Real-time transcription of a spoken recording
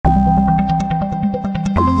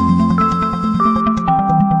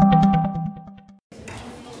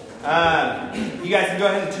guys can go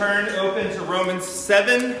ahead and turn open to Romans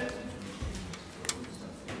 7.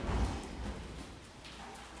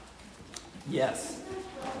 Yes.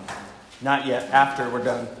 Not yet. After we're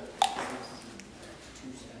done.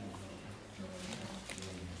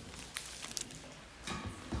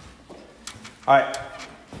 All right.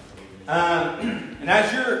 And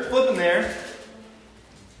as you're flipping there,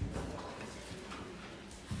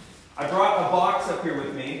 I brought a box up here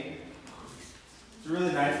with me. It's a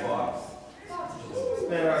really nice box. It's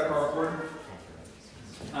made out of cardboard.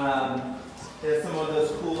 It has some of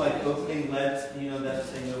those cool like opening leads,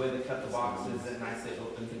 that's the way they cut the boxes. It nicely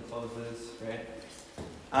opens and closes, right?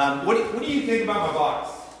 What do you think about my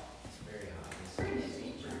box? It's very hot.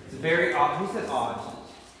 It's very odd. Who said odd?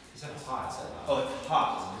 He said hot. Oh, it's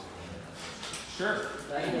hot. Sure.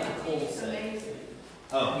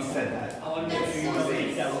 Oh, he said that.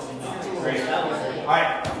 Great. All right.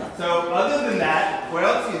 So other than that, what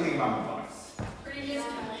else do you think about my box?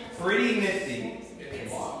 Pretty nifty.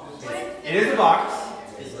 It is a box.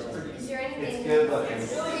 It's good looking. Is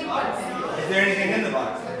there anything in the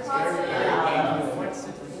box?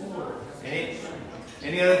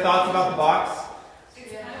 Any other thoughts about the box?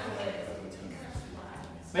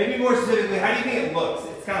 Maybe more specifically, how do you think it looks?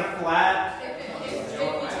 It's kind of flat.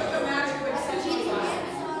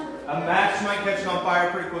 A match might catch it on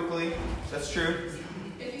fire pretty quickly. That's true.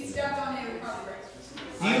 If you stepped on it, it would probably break.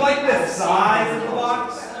 Do you like the size of the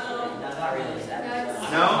box? Not really.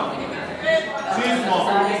 No? Too small.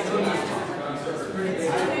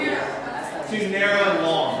 Too narrow and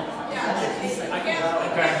long.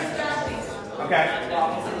 Okay.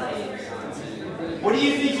 What do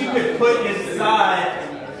you think you could put inside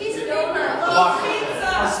a box?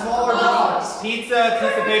 A smaller box. Pizza,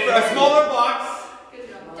 piece of paper, a smaller box.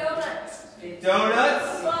 Donuts.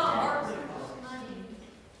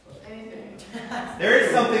 There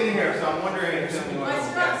is something in here, so I'm wondering if something My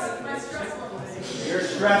stress level. Your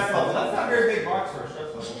stress level. That's not a very big box for a stress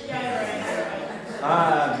level.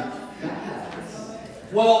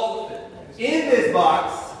 Well, in this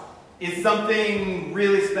box is something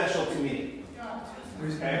really special to me.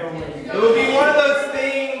 Okay? It would be one of those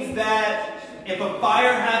things that if a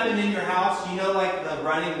fire happened in your house, like the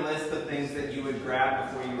running list of things that you would grab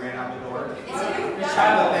before you ran out the door?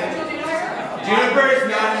 Kind of a thing. Juniper is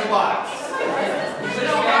not in the box.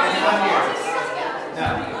 Not here. No.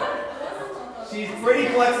 She's pretty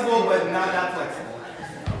flexible, but not that flexible.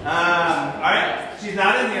 Alright, she's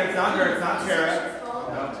not in here. It's not her. It's not Tara.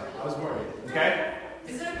 No. I was worried. Okay?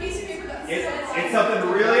 Is it a piece of paper that It's something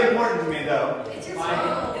really important to me, though. It's your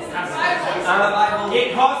phone. It's the Bible.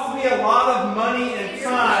 It costs me a lot of money and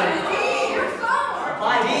time Your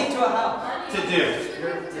phone. Key to a house. to do.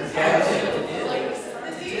 Okay.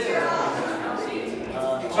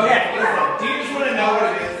 Okay, listen. Do you just want to know what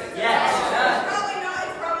it is? Yes. Probably not.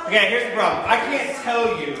 It's probably. Okay, here's the problem. I can't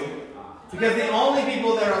tell you because the only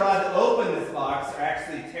people that are allowed to open this box are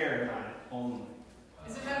actually Tara and I only.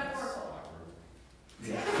 Is it metaphorical?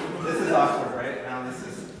 This is awkward, right? Now this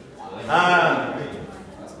is.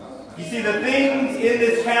 You see, the things in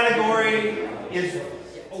this category is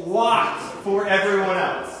locked for everyone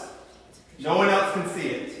else. No one else can see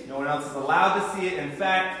it. No one else is allowed to see it. In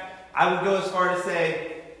fact, I would go as far to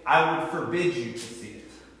say, I would forbid you to see it.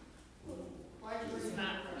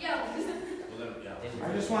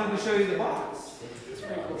 I just wanted to show you the box.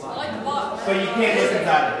 I like the box. But you can't look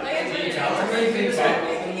inside it.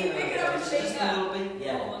 Can you pick it up and shake that?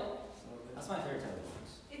 Yeah. That's my favorite type of box.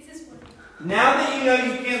 It's this one. Now that you know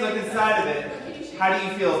you can't look inside of it, how do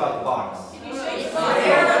you feel about the box? Can you shake it? No, I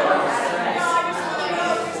just want to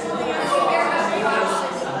know if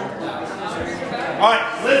All right,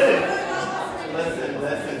 listen.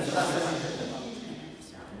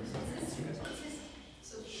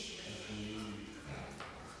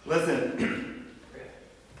 Listen.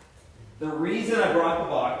 The reason I brought the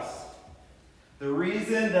box, the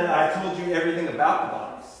reason that I told you everything about the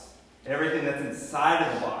box, everything that's inside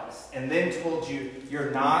of the box, and then told you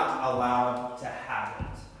you're not allowed to have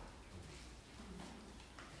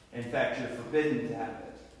it. In fact, you're forbidden to have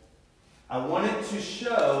it. I wanted to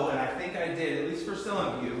show, and I think I did, at least for some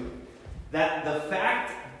of you, that the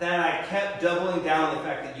fact that I kept doubling down on the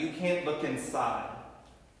fact that you can't look inside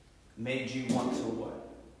made you want to what?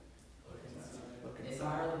 Look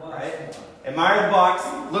inside. Admire the box. Right? Admire the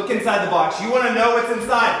box. Look inside the box. You want to know what's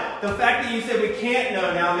inside. The fact that you said we can't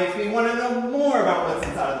know now makes me want to know more about what's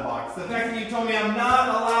inside of the box. The fact that you told me I'm not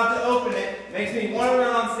allowed to open it makes me want to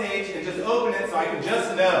run on stage and just open it so I can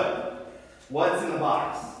just know what's in the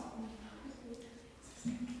box.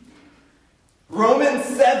 Romans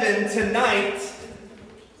 7 tonight,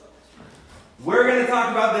 we're going to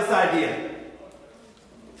talk about this idea.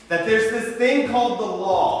 that there's this thing called the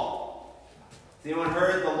law. Has anyone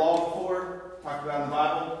heard the law before? Talked about in the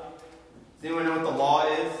Bible? Does anyone know what the law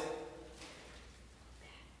is?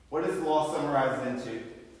 What is the law summarized into?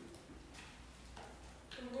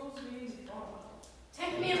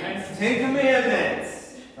 Ten Commandments. 10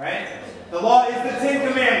 Commandments, right? The law is the 10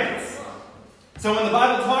 Commandments. So when the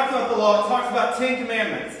Bible talks about the law, it talks about 10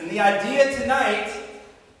 Commandments. And the idea tonight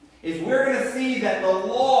is we're going to see that the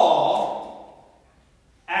law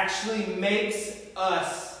actually makes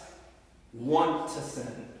us want to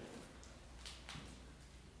sin.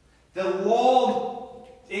 The law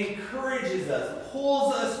encourages us,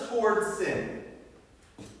 pulls us towards sin.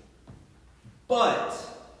 But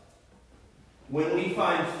when we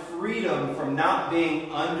find freedom from not being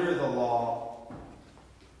under the law,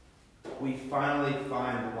 we finally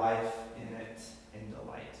find life in it and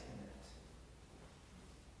delight in it.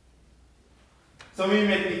 Some of you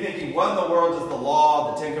may be thinking, what in the world does the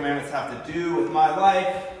law, the 10 Commandments, have to do with my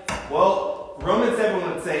life? Well, Romans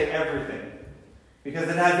 7 would say everything. Because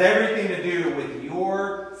it has everything to do with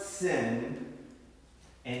your sin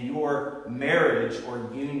and your marriage or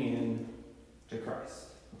union to Christ,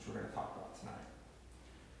 which we're going to talk about tonight.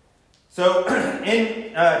 So,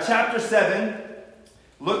 in chapter 7,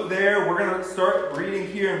 look there. We're going to start reading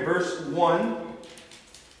here in verse 1.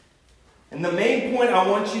 And the main point I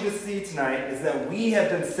want you to see tonight is that we have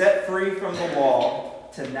been set free from the law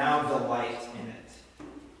to now delight in it.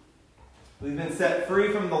 We've been set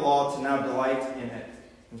free from the law to now delight in it.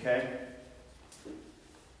 Okay?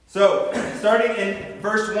 So, starting in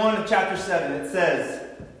verse 1 of chapter 7, it says,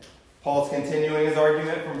 Paul's continuing his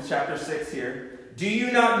argument from chapter 6 here. Do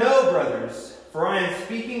you not know, brothers, for I am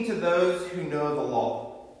speaking to those who know the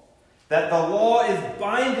law, that the law is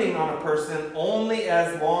binding on a person only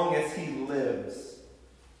as long as he lives.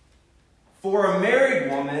 For a married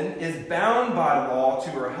woman is bound by law to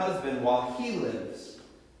her husband while he lives.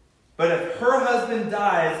 But if her husband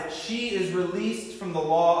dies, she is released from the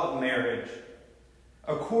law of marriage.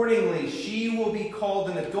 Accordingly, she will be called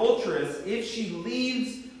an adulteress if she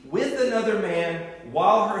leaves with another man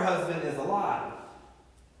while her husband is alive.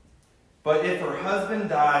 But if her husband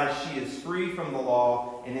dies, she is free from the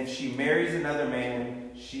law, and if she marries another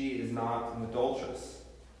man, she is not an adulteress.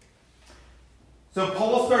 So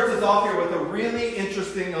Paul starts us off here with a really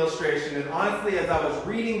interesting illustration. And honestly, as I was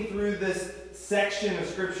reading through this section of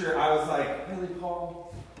Scripture, I was like, really,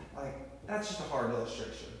 Paul? Like, that's just a hard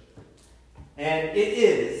illustration. And it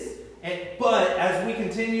is. But as we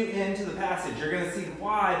continue into the passage, you're going to see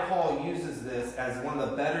why Paul uses this as one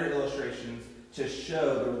of the better illustrations to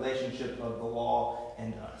show the relationship of the law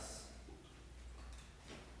and us.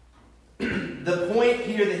 The point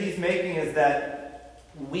here that he's making is that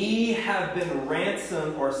we have been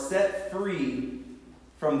ransomed or set free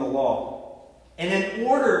from the law. And in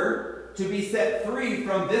order to be set free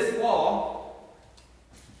from this law,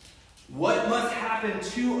 what must happen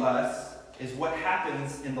to us is what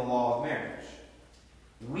happens in the law of marriage.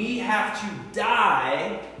 We have to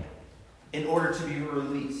die in order to be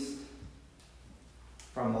released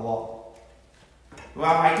from the law.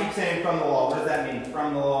 Well, I keep saying from the law. What does that mean?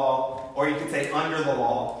 From the law, or you could say under the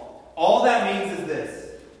law. All that means is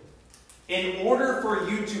this. In order for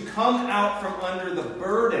you to come out from under the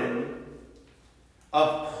burden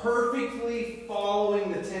of perfectly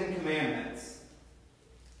following the 10 Commandments,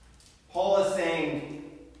 Paul is saying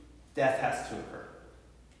death has to occur.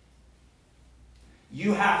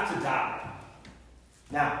 You have to die.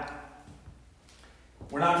 Now,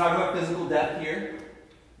 we're not talking about physical death here,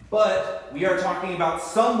 but we are talking about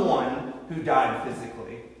someone who died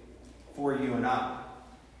physically for you and I.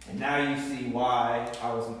 And now you see why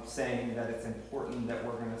I was saying that it's important that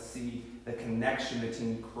we're going to see the connection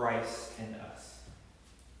between Christ and us.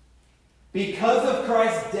 Because of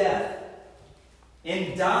Christ's death,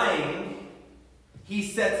 in dying, he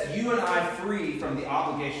sets you and I free from the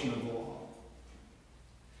obligation of the law.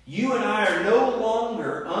 You and I are no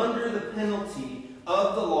longer under the penalty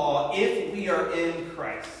of the law if we are in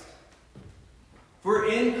Christ. For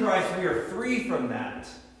in Christ we are free from that.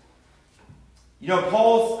 You know,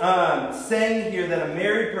 Paul's saying here that a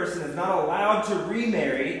married person is not allowed to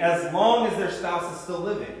remarry as long as their spouse is still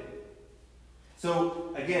living.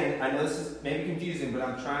 So, again, I know this is maybe confusing, but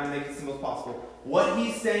I'm trying to make it simple as possible. What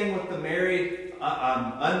he's saying with the married,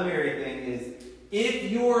 unmarried thing is, if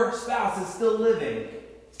your spouse is still living,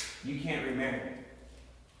 you can't remarry.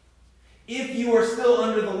 If you are still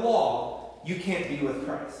under the law, you can't be with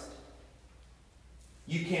Christ.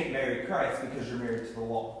 You can't marry Christ because you're married to the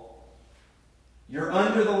law. You're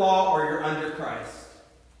under the law or you're under Christ.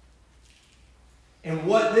 And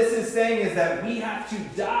what this is saying is that we have to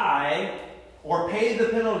die or pay the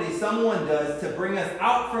penalty someone does to bring us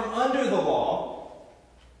out from under the law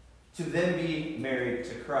to then be married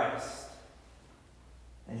to Christ.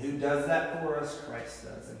 And who does that for us? Christ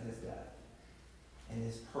does in his death and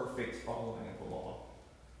his perfect following of the law.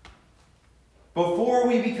 Before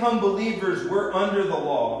we become believers, we're under the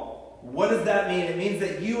law. What does that mean? It means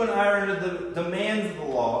that you and I are under the demands of the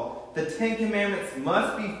law. The Ten Commandments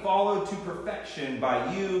must be followed to perfection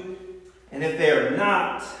by you. And if they are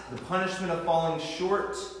not, the punishment of falling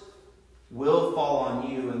short will fall on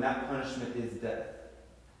you, and that punishment is death.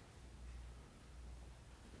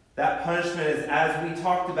 That punishment is, as we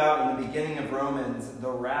talked about in the beginning of Romans, the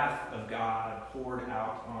wrath of God poured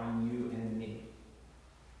out on you and me.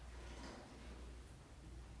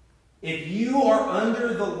 If you are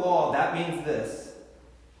under the law, that means this.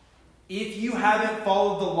 If you haven't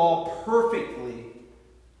followed the law perfectly,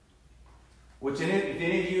 which if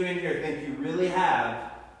any of you in here think you really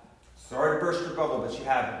have, sorry to burst your bubble, but you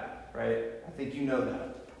haven't, right? I think you know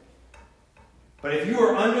that. But if you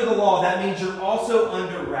are under the law, that means you're also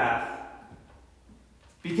under wrath.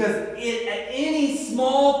 Because at any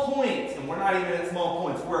small point, and we're not even at small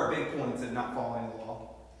points, we're at big points at not following the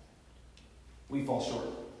law, we fall short.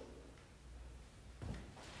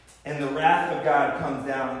 And the wrath of God comes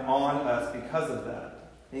down on us because of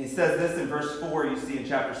that. And he says this in verse 4, you see in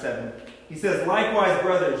chapter 7. He says, "Likewise,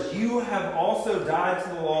 brothers, you have also died to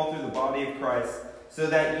the law through the body of Christ, so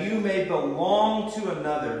that you may belong to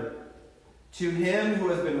another, to him who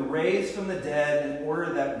has been raised from the dead, in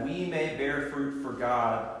order that we may bear fruit for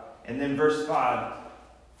God." And then verse 5,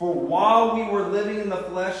 "For while we were living in the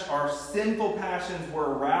flesh, our sinful passions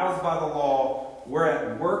were aroused by the law, were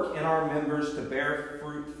at work in our members to bear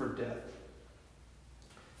fruit for death."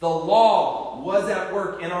 The law was at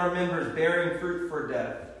work in our members, bearing fruit for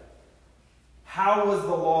death. How was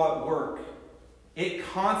the law at work? It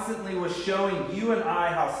constantly was showing you and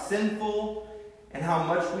I how sinful and how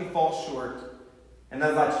much we fall short. And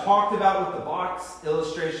as I talked about with the box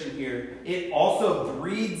illustration here, it also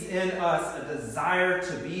breeds in us a desire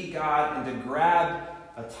to be God and to grab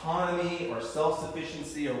autonomy or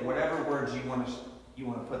self-sufficiency or whatever words you want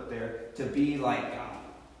to put there, to be like God.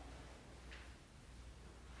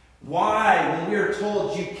 Why, when we are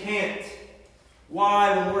told you can't?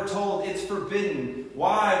 Why, when we're told it's forbidden?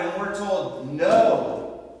 Why, when we're told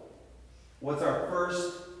no? What's our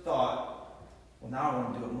first thought? Well, now I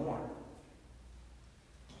want to do it more.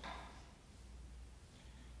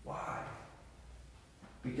 Why?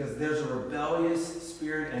 Because there's a rebellious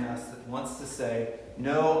spirit in us that wants to say,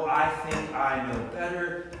 no, I think I know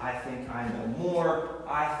better. I think I know more.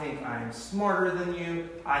 I think I am smarter than you.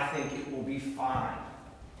 I think it will be fine.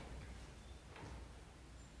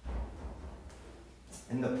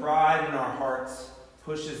 And the pride in our hearts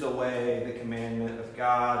pushes away the commandment of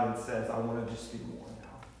God and says, I want to just do more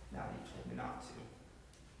now. Now you told me not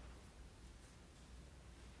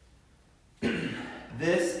to.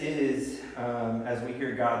 This is, as we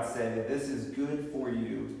hear God say, this is good for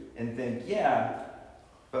you, and think, yeah,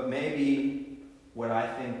 but maybe what I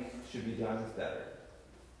think should be done is better.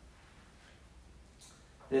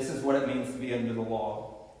 This is what it means to be under the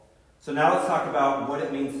law. So now let's talk about what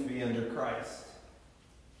it means to be under Christ.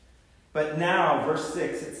 But now, verse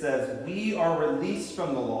 6, it says, "We are released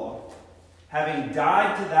from the law, having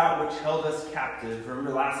died to that which held us captive."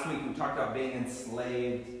 Remember last week we talked about being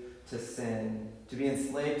enslaved to sin. To be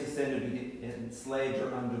enslaved to sin, to be enslaved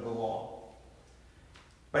or under the law.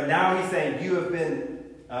 But now he's saying you have been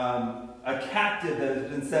a captive that has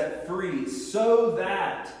been set free, so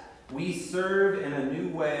that we serve in a new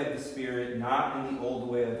way of the Spirit, not in the old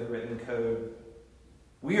way of the written code.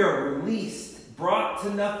 We are released, brought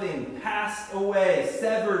to nothing, passed away,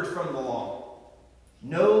 severed from the law.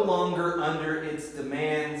 No longer under its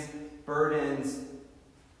demands, burdens,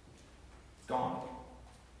 gone.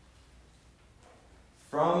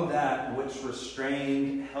 From that which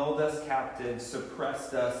restrained, held us captive,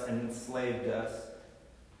 suppressed us, and enslaved us,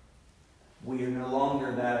 we are no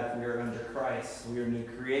longer that if we are under Christ. We are new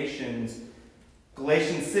creations.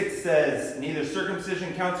 Galatians 6 says, "Neither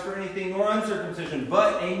circumcision counts for anything nor uncircumcision,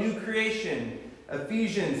 but a new creation."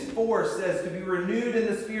 Ephesians 4 says, "To be renewed in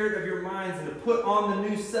the spirit of your minds and to put on the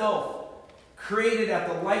new self, created at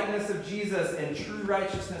the likeness of Jesus in true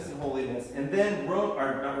righteousness and holiness." And then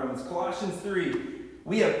Colossians 3,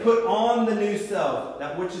 "We have put on the new self,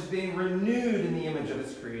 that which is being renewed in the image of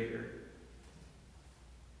its creator."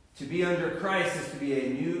 To be under Christ is to be a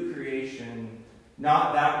new creation,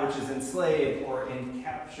 not that which is enslaved or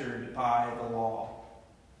encaptured by the law.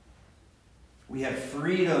 We have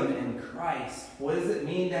freedom in Christ. What does it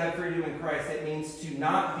mean to have freedom in Christ? It means to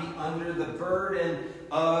not be under the burden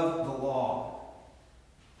of the law.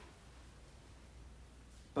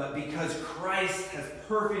 but because Christ has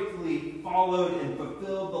perfectly followed and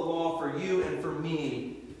fulfilled the law for you and for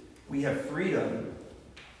me, we have freedom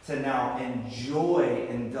to now enjoy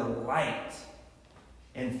and delight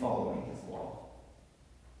in following his law.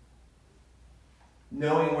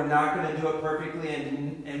 Knowing we're not going to do it perfectly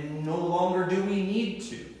and no longer do we need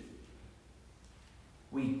to.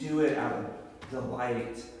 We do it out of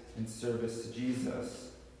delight and service to Jesus.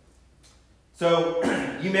 So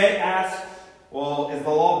you may ask, well, is the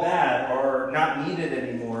law bad or not needed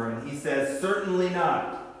anymore? And he says, certainly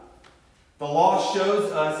not. The law shows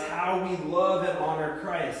us how we love and honor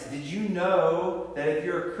Christ. Did you know that if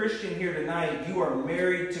you're a Christian here tonight, you are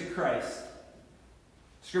married to Christ?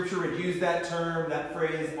 Scripture would use that term, that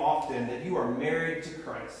phrase often, that you are married to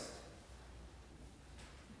Christ.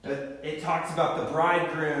 It talks about the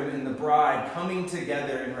bridegroom and the bride coming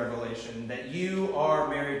together in Revelation, that you are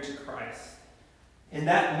married to Christ. And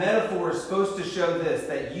that metaphor is supposed to show this,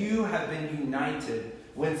 that you have been united.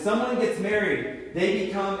 When someone gets married, they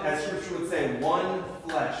become, as Scripture would say, one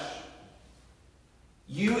flesh.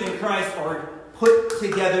 You and Christ are put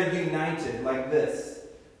together united like this.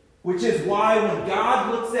 Which is why when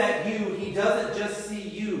God looks at you, he doesn't just see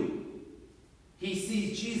you. He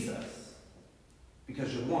sees Jesus.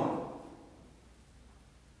 Because you're one.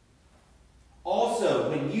 Also,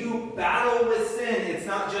 when you battle with sin, it's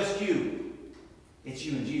not just you. It's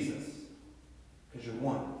you and Jesus. Because you're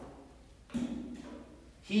one.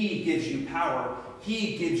 He gives you power.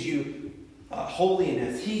 He gives you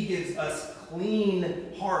holiness. He gives us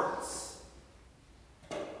clean hearts.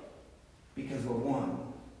 Because we're one.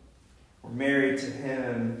 We're married to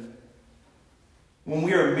him. When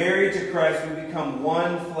we are married to Christ, we become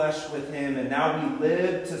one flesh with him. And now we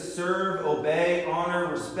live to serve, obey,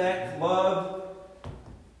 honor, respect, love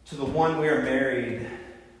to the one we are married.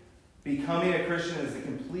 Becoming a Christian is a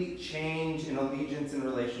complete change in allegiance and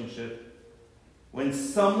relationship. When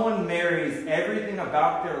someone marries, everything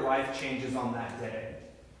about their life changes on that day.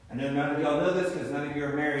 I know none of y'all know this because none of you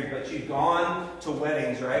are married, but you've gone to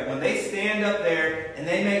weddings, right? When they stand up there and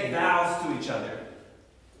they make vows to each other.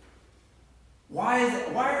 Why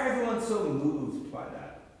are everyone so moved by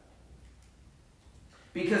that?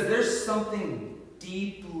 Because there's something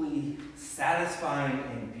deeply satisfying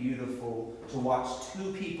and beautiful to watch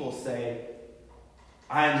two people say,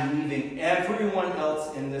 I am leaving everyone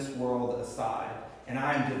else in this world aside, and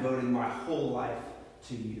I am devoting my whole life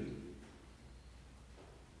to you.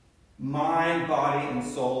 My body and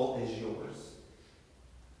soul is yours.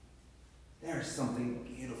 There is something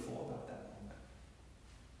beautiful about that moment.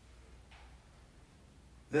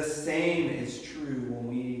 The same is true when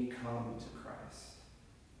we come to Christ.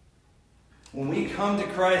 When we come to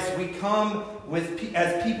Christ, we come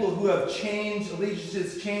as people who have changed,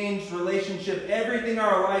 allegiances changed, relationship, everything in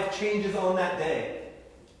our life changes on that day.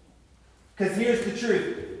 Because here's the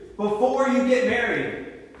truth. Before you get married,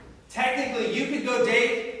 technically you could go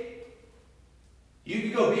date. You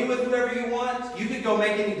could go be with whoever you want. You could go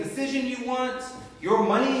make any decision you want. Your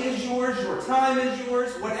money is yours. Your time is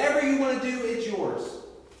yours. Whatever you want to do, it's yours.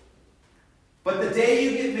 But the day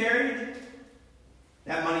you get married,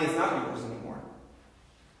 that money is not yours anymore.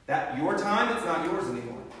 That your time, it's not yours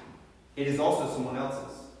anymore. It is also someone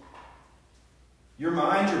else's. Your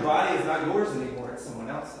mind, your body is not yours anymore. It's someone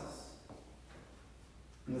else's.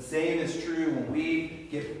 And the same is true when we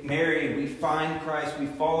get married, we find Christ, we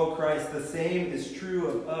follow Christ. The same is true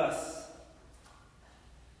of us.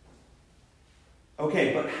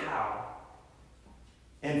 Okay, but how?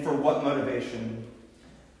 And for what motivation?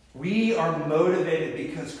 We are motivated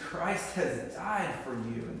because Christ has died for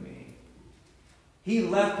you and me. He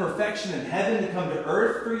left perfection in heaven to come to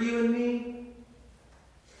earth for you and me.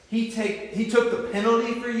 He took the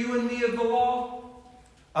penalty for you and me of the law,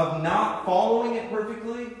 of not following it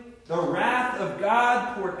perfectly. The wrath of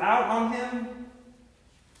God poured out on him.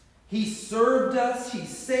 He served us, he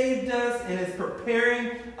saved us, and is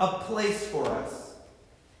preparing a place for us.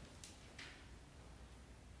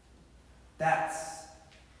 That's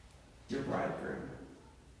your bridegroom.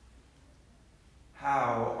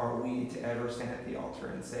 How are we to ever stand at the altar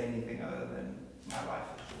and say anything other than, my life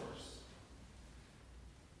is yours?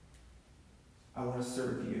 I want to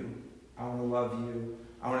serve you. I want to love you.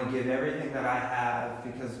 I want to give everything that I have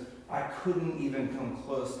because I couldn't even come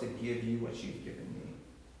close to give you what you've given me.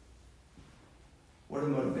 What a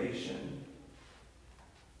motivation.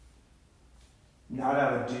 Not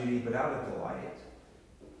out of duty, but out of delight.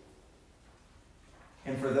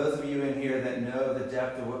 And for those of you in here that know the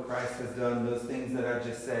depth of what Christ has done, those things that I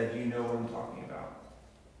just said, you know what I'm talking about.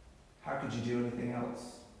 How could you do anything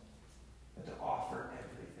else but to offer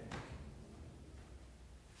everything?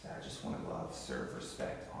 To I just want to love, serve,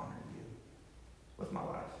 respect, honor you with my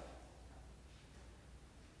life.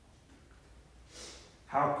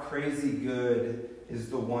 How crazy good is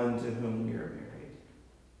the one to whom we are married?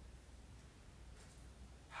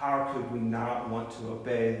 How could we not want to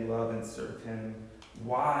obey, love, and serve him?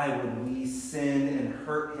 Why would we sin and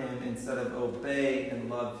hurt him instead of obey and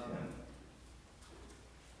love him?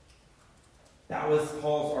 That was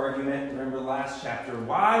Paul's argument, remember last chapter.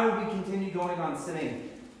 Why would we continue going on sinning?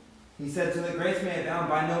 He said, so that grace may abound.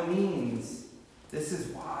 By no means. This is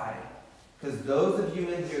why. Because those of you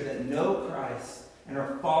in here that know Christ and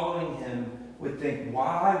are following him would think,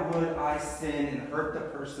 why would I sin and hurt the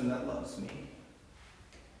person that loves me?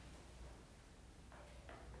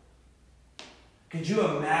 Could you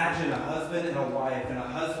imagine a husband and a wife, and a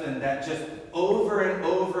husband that just over and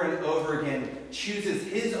over and over again chooses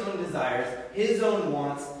his own desires, his own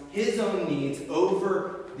wants, his own needs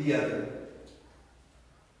over the other?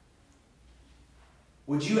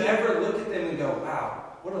 Would you ever look at them and go,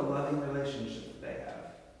 wow, what a loving relationship that they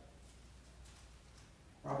have?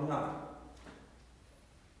 Probably not.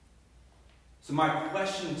 So my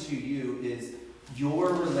question to you is,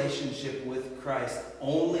 your relationship with Christ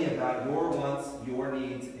only about your wants, your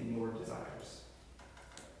needs, and your desires?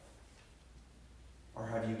 Or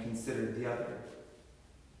have you considered the other?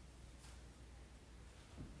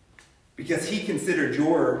 Because he considered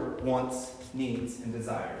your wants, needs, and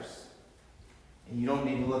desires. And you don't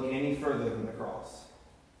need to look any further than the cross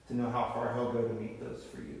to know how far he'll go to meet those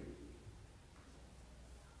for you.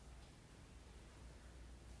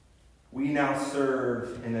 We now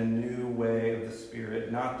serve in a new way of the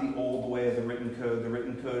Spirit, not the old way of the written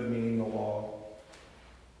code meaning the law.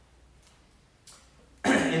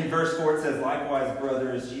 In verse 4 it says, likewise,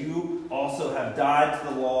 brothers, you also have died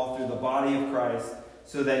to the law through the body of Christ,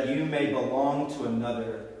 so that you may belong to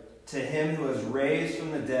another, to him who is raised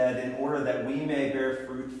from the dead, in order that we may bear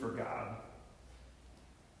fruit for God.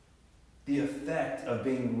 The effect of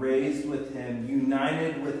being raised with him,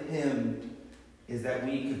 united with him, is that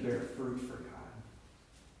we could bear fruit for God.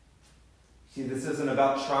 See, this isn't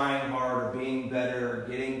about trying hard or being better or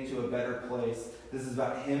getting to a better place. This is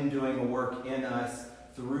about him doing a work in us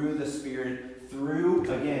through the Spirit, through,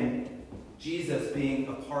 again, Jesus being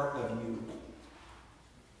a part of you.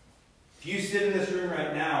 If you sit in this room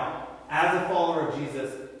right now as a follower of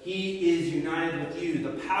Jesus, he is united with you.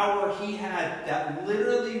 The power he had that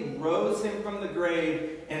literally rose him from the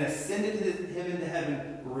grave and ascended him into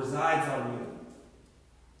heaven resides on you.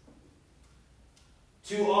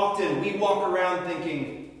 Too often we walk around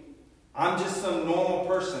thinking, I'm just some normal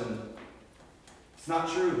person. It's not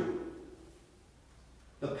true.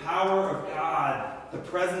 The power of God, the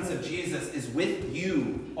presence of Jesus is with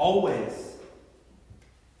you always.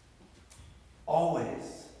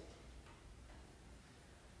 Always.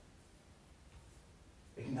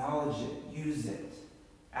 Acknowledge it, use it,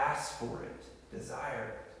 ask for it,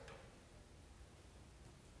 desire it.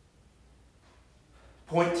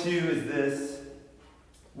 Point 2 is this.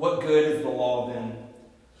 What good is the law then?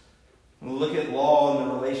 We'll look at law in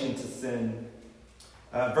the relation to sin.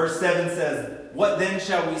 Verse 7 says, what then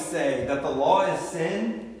shall we say? That the law is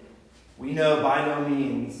sin? We know by no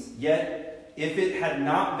means. Yet, if it had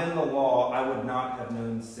not been the law, I would not have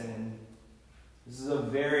known sin. This is a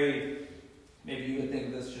very, maybe you would think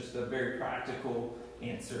of this just a very practical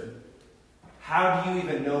answer. How do you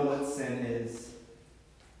even know what sin is?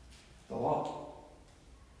 The law.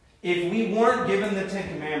 If we weren't given the Ten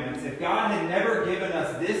Commandments, if God had never given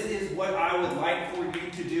us, this is what I would like for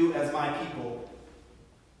you to do as my people,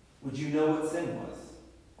 would you know what sin was?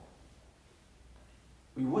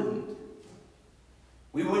 We wouldn't.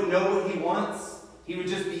 We wouldn't know what he wants. He would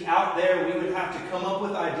just be out there. We would have to come up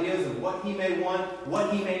with ideas of what he may want,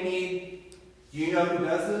 what he may need. Do you know who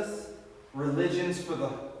does this? Religions for the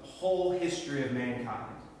whole history of mankind.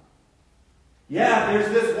 Yeah,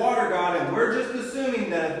 there's this water god, and we're just assuming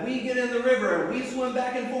that if we get in the river and we swim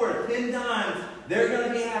back and forth 10 times, they're going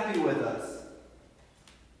to be happy with us.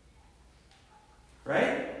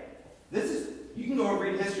 Right? You can go and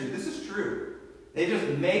read history. This is true. They just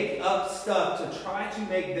make up stuff to try to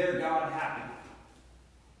make their God happy.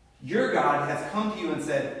 Your God has come to you and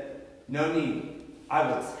said, no need. I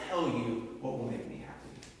will tell you what will make me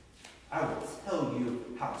happy. I will tell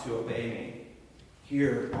you how to obey me.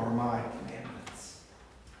 Here are my commandments.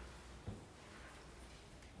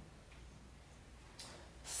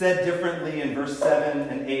 Said differently in verse 7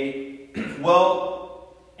 and 8,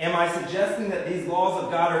 well, am I suggesting that these laws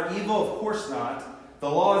of God are evil? Of course not. The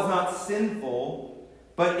law is not sinful,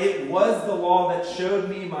 but it was the law that showed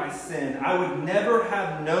me my sin. I would never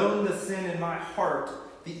have known the sin in my heart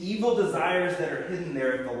the evil desires that are hidden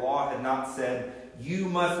there if the law had not said, you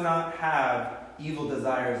must not have evil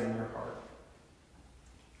desires in your heart.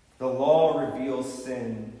 The law reveals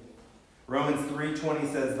sin. Romans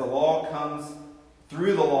 3:20 says,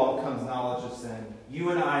 through the law comes knowledge of sin.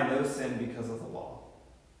 You and I know sin because of the law.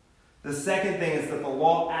 The second thing is that the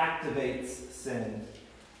law activates sin.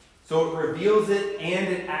 So it reveals it and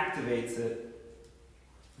it activates it.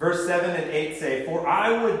 Verse 7 and 8 say, for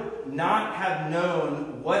I would not have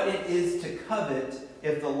known what it is to covet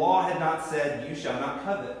if the law had not said, you shall not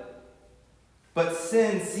covet. But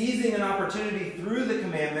sin, seizing an opportunity through the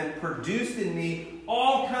commandment, produced in me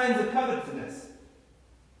all kinds of covetousness.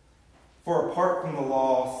 For apart from the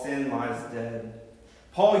law, sin lies dead.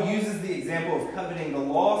 Paul uses the example of coveting. The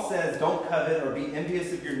law says don't covet or be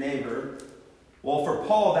envious of your neighbor. Well, for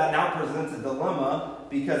Paul, that now presents a dilemma,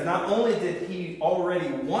 because not only did he already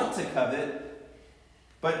want to covet,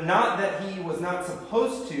 but not that he was not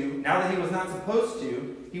supposed to, now that he was not supposed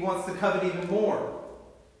to, he wants to covet even more.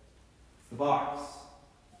 It's the box.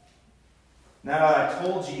 Now that I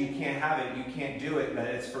told you you can't have it, you can't do it, that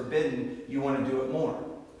it's forbidden, you want to do it more.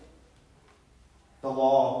 The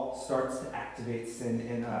law starts to activate sin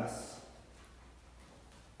in us.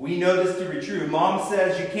 We know this to be true. Mom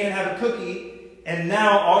says you can't have a cookie, and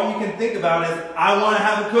now all you can think about is, I want to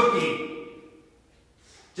have a cookie.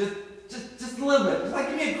 Just a little bit. Just like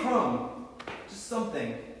give me a crumb. Just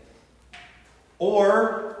something.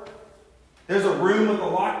 Or there's a room with a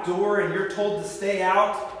locked door and you're told to stay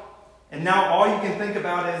out, and now all you can think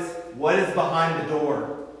about is, what is behind the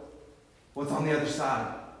door? What's on the other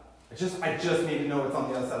side? I just need to know what's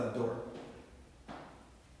on the other side of the door.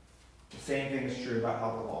 The same thing is true about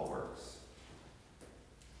how the law works.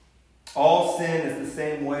 All sin is the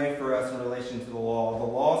same way for us in relation to the law. The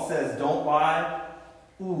law says don't lie.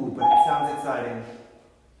 Ooh, but it sounds exciting.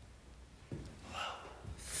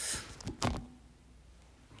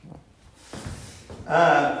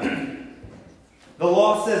 The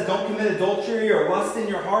law says don't commit adultery or lust in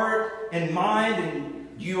your heart and mind, and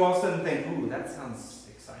you all of a sudden think, ooh, that sounds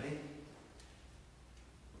exciting.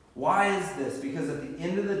 Why is this? Because at the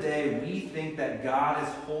end of the day, we think that God is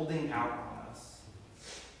holding out on us.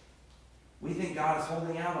 We think God is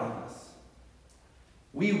holding out on us.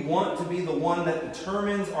 We want to be the one that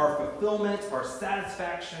determines our fulfillment, our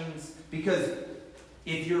satisfactions, because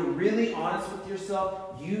if you're really honest with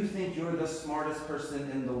yourself, you think you're the smartest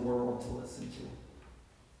person in the world to listen to.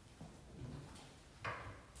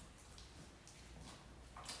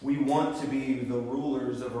 We want to be the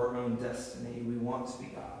rulers of our own destiny. We want to be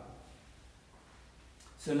God.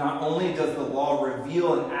 So not only does the law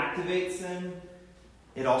reveal and activate sin,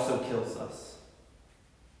 it also kills us.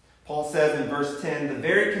 Paul says in verse 10, the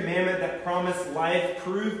very commandment that promised life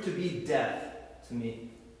proved to be death to me.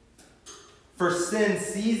 For sin,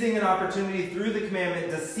 seizing an opportunity through the commandment,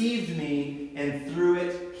 deceived me, and through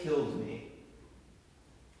it killed me.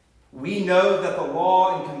 We know that the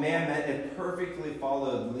law and commandment, if perfectly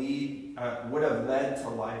followed, would have led to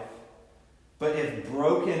life. But if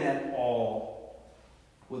broken at all,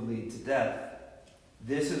 would lead to death.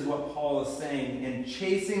 This is what Paul is saying. In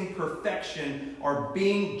chasing perfection or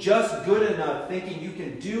being just good enough, thinking you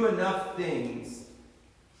can do enough things,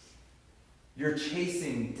 you're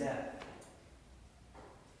chasing death.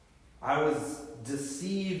 I was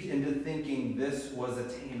deceived into thinking this was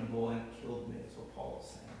attainable, and it killed me, is what Paul is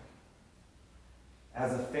saying.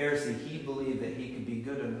 As a Pharisee, he believed that he could be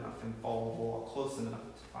good enough and follow the law close enough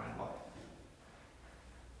to find life.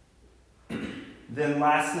 Then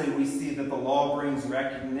lastly, we see that the law brings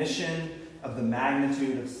recognition of the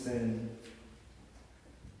magnitude of sin.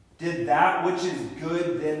 Did that which is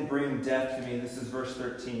good then bring death to me? This is verse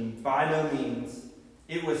 13. By no means.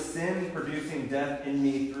 It was sin producing death in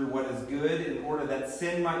me through what is good, in order that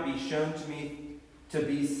sin might be shown to me to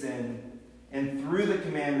be sin, and through the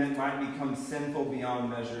commandment might become sinful beyond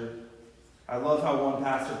measure. I love how one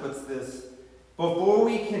pastor puts this. Before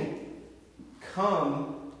we can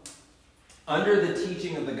come under the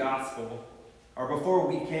teaching of the gospel, or before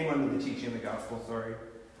we came under the teaching of the gospel,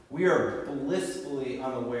 we are blissfully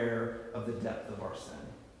unaware of the depth of our sin.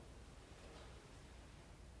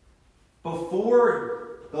 Before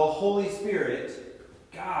the Holy Spirit,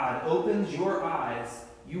 God, opens your eyes,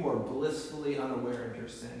 you are blissfully unaware of your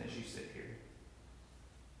sin as you sit here.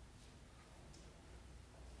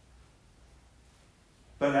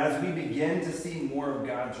 But as we begin to see more of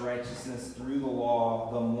God's righteousness through the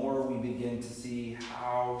law, the more we begin to see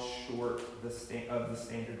how short of the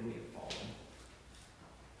standard we have fallen.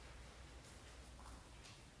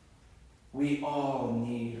 We all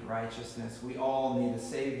need righteousness. We all need a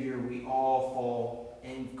Savior. We all fall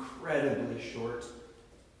incredibly short.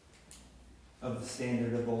 of the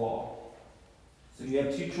standard of the law. So you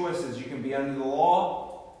have two choices. You can be under the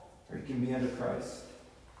law, or you can be under Christ.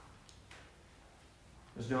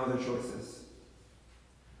 There's no other choices.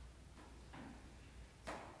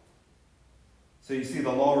 So you see,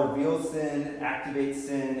 the law reveals sin, activates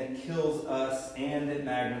sin, it kills us, and it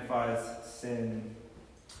magnifies sin.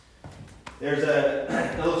 There's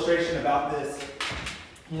an illustration about this.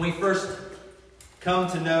 When we first come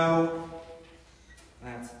to know,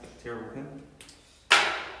 that's a terrible pin.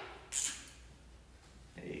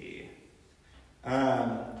 Hey.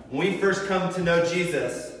 When we first come to know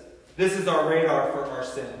Jesus, this is our radar for our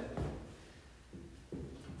sin.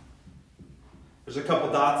 There's a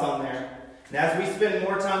couple dots on there. And as we spend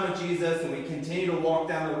more time with Jesus and we continue to walk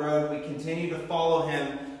down the road, we continue to follow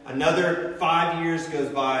him, another 5 years goes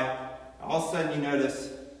by. All of a sudden you notice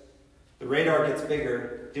the radar gets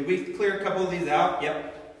bigger. Did we clear a couple of these out?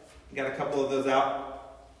 Yep. We got a couple of those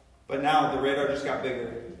out. But now the radar just got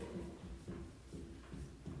bigger.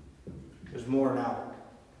 There's more now.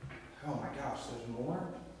 Oh my gosh, there's more?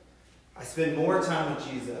 I spend more time with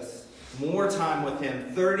Jesus, more time with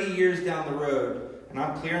him, 30 years down the road. And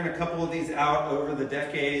I'm clearing a couple of these out over the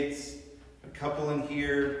decades, a couple in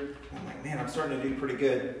here. I'm like, man, I'm starting to do pretty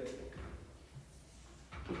good.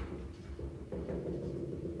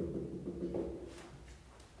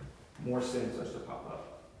 More sin starts to pop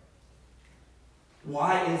up.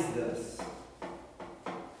 Why is this?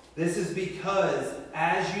 This is because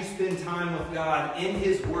as you spend time with God in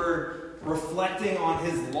his word, reflecting on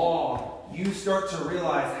his law, you start to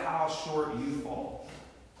realize how short you fall.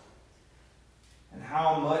 And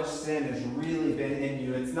how much sin has really been in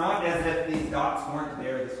you. It's not as if these dots weren't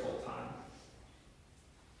there this whole time.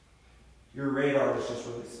 Your radar was just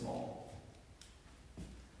really small.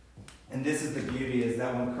 And this is the beauty, is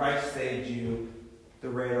that when Christ saved you, the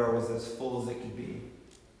radar was as full as it could be.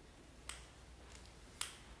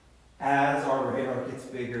 As our radar gets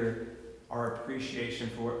bigger, our appreciation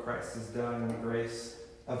for what Christ has done and the grace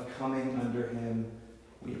of coming under him,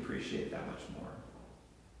 we appreciate that much more.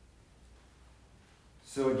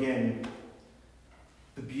 So again,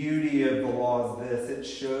 the beauty of the law is this. It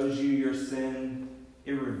shows you your sin.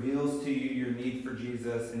 It reveals to you your need for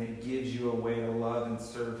Jesus. And it gives you a way to love and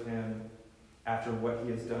serve him after what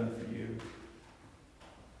he has done for you.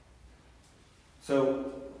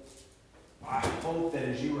 So I hope that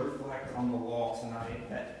as you reflect on the law tonight,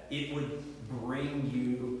 that it would bring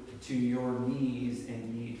you to your knees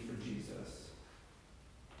in need for Jesus.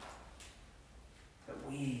 That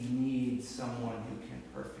we need someone who can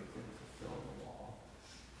perfectly fulfill the law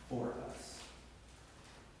for us.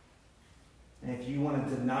 And if you want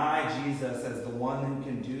to deny Jesus as the one who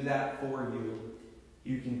can do that for you,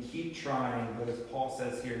 you can keep trying, but as Paul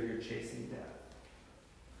says here, you're chasing death.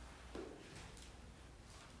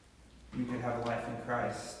 You can have life in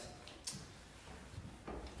Christ.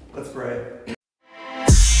 Let's pray.